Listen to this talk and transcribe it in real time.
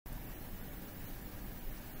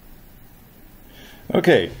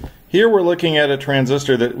Okay, here we're looking at a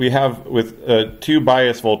transistor that we have with two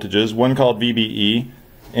bias voltages, one called VBE,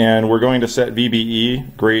 and we're going to set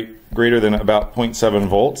VBE greater than about 0.7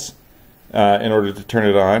 volts in order to turn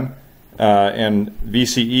it on. And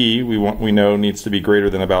VCE, we know, needs to be greater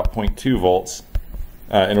than about 0.2 volts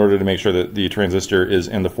in order to make sure that the transistor is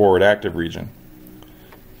in the forward active region.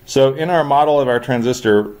 So in our model of our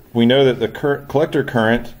transistor, we know that the collector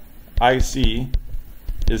current, IC,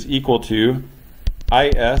 is equal to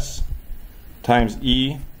IS times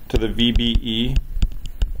E to the VBE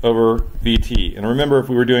over VT. And remember, if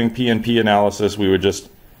we were doing PNP analysis, we would just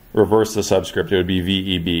reverse the subscript. It would be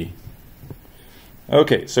VEB.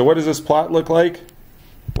 Okay, so what does this plot look like?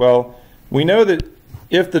 Well, we know that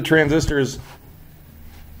if the transistor's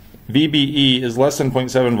VBE is less than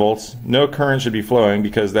 0.7 volts, no current should be flowing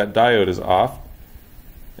because that diode is off.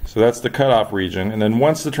 So that's the cutoff region. And then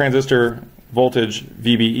once the transistor voltage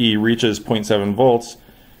VBE reaches 0.7 volts,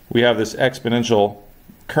 we have this exponential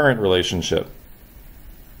current relationship.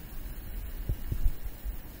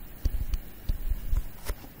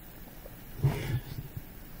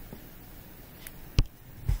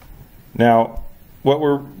 Now, what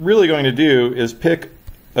we're really going to do is pick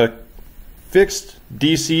a fixed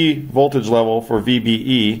DC voltage level for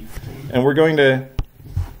VBE, and we're going to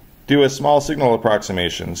do a small signal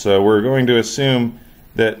approximation. So we're going to assume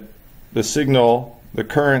that the signal, the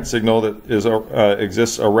current signal that is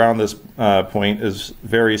exists around this point is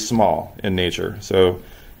very small in nature. So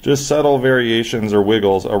just subtle variations or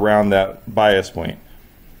wiggles around that bias point.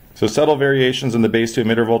 So subtle variations in the base to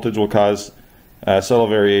emitter voltage will cause subtle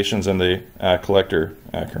variations in the collector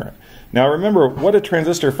current. Now remember, what a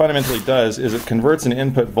transistor fundamentally does is it converts an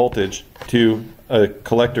input voltage to a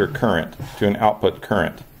collector current, to an output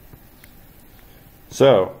current.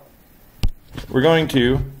 So we're going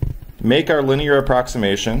to make our linear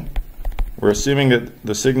approximation. We're assuming that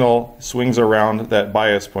the signal swings around that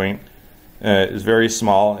bias point, is very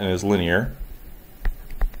small and is linear.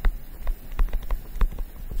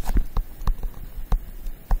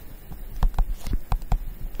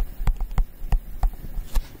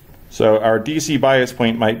 So our DC bias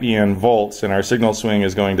point might be in volts, and our signal swing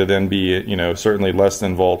is going to then be, certainly less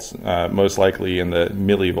than volts, most likely in the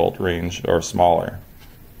millivolt range or smaller.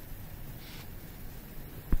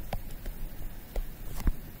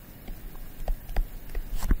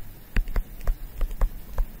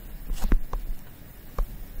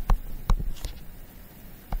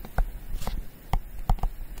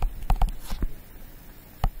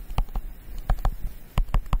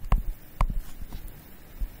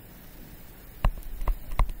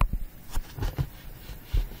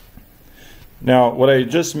 Now, what I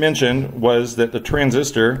just mentioned was that the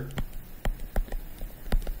transistor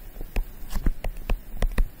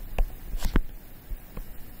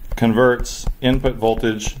converts input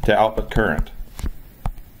voltage to output current.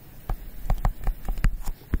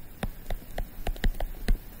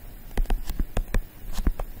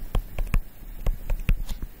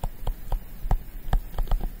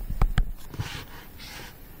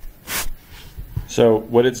 So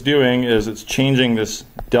what it's doing is it's changing this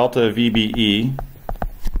delta VBE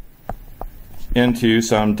into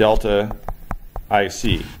some delta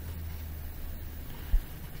IC.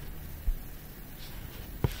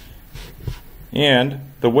 And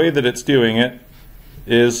the way that it's doing it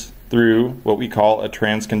is through what we call a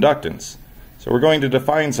transconductance. So we're going to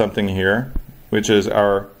define something here, which is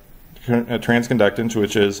our transconductance,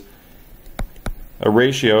 which is a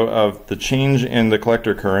ratio of the change in the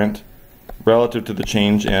collector current relative to the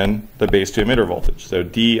change in the base to emitter voltage. So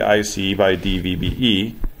DIC by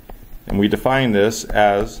dVBE, and we define this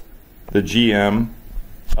as the GM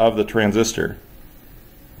of the transistor.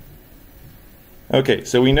 Okay,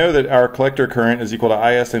 so we know that our collector current is equal to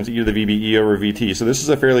IS times E to the VBE over VT. So this is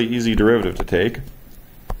a fairly easy derivative to take.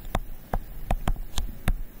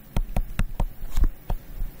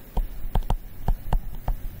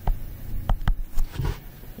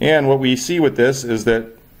 And what we see with this is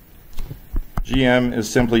that GM is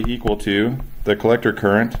simply equal to the collector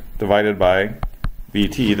current divided by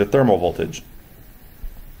VT, the thermal voltage.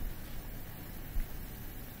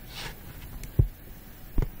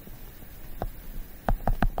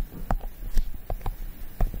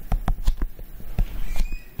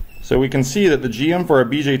 So we can see that the GM for a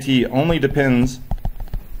BJT only depends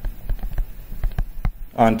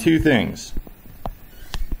on two things: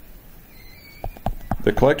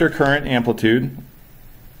 the collector current amplitude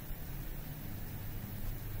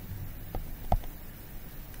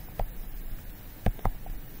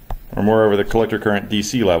or moreover the collector current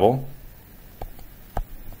DC level,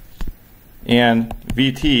 and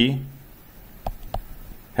VT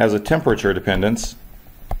has a temperature dependence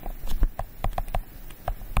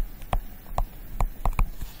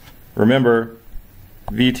Remember,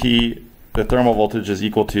 VT, the thermal voltage, is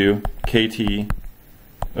equal to KT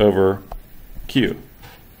over Q.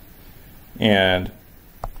 And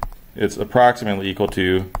it's approximately equal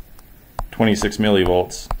to 26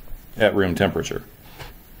 millivolts at room temperature.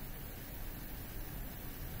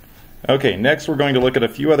 Okay, next we're going to look at a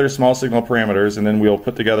few other small signal parameters, and then we'll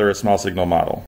put together a small signal model.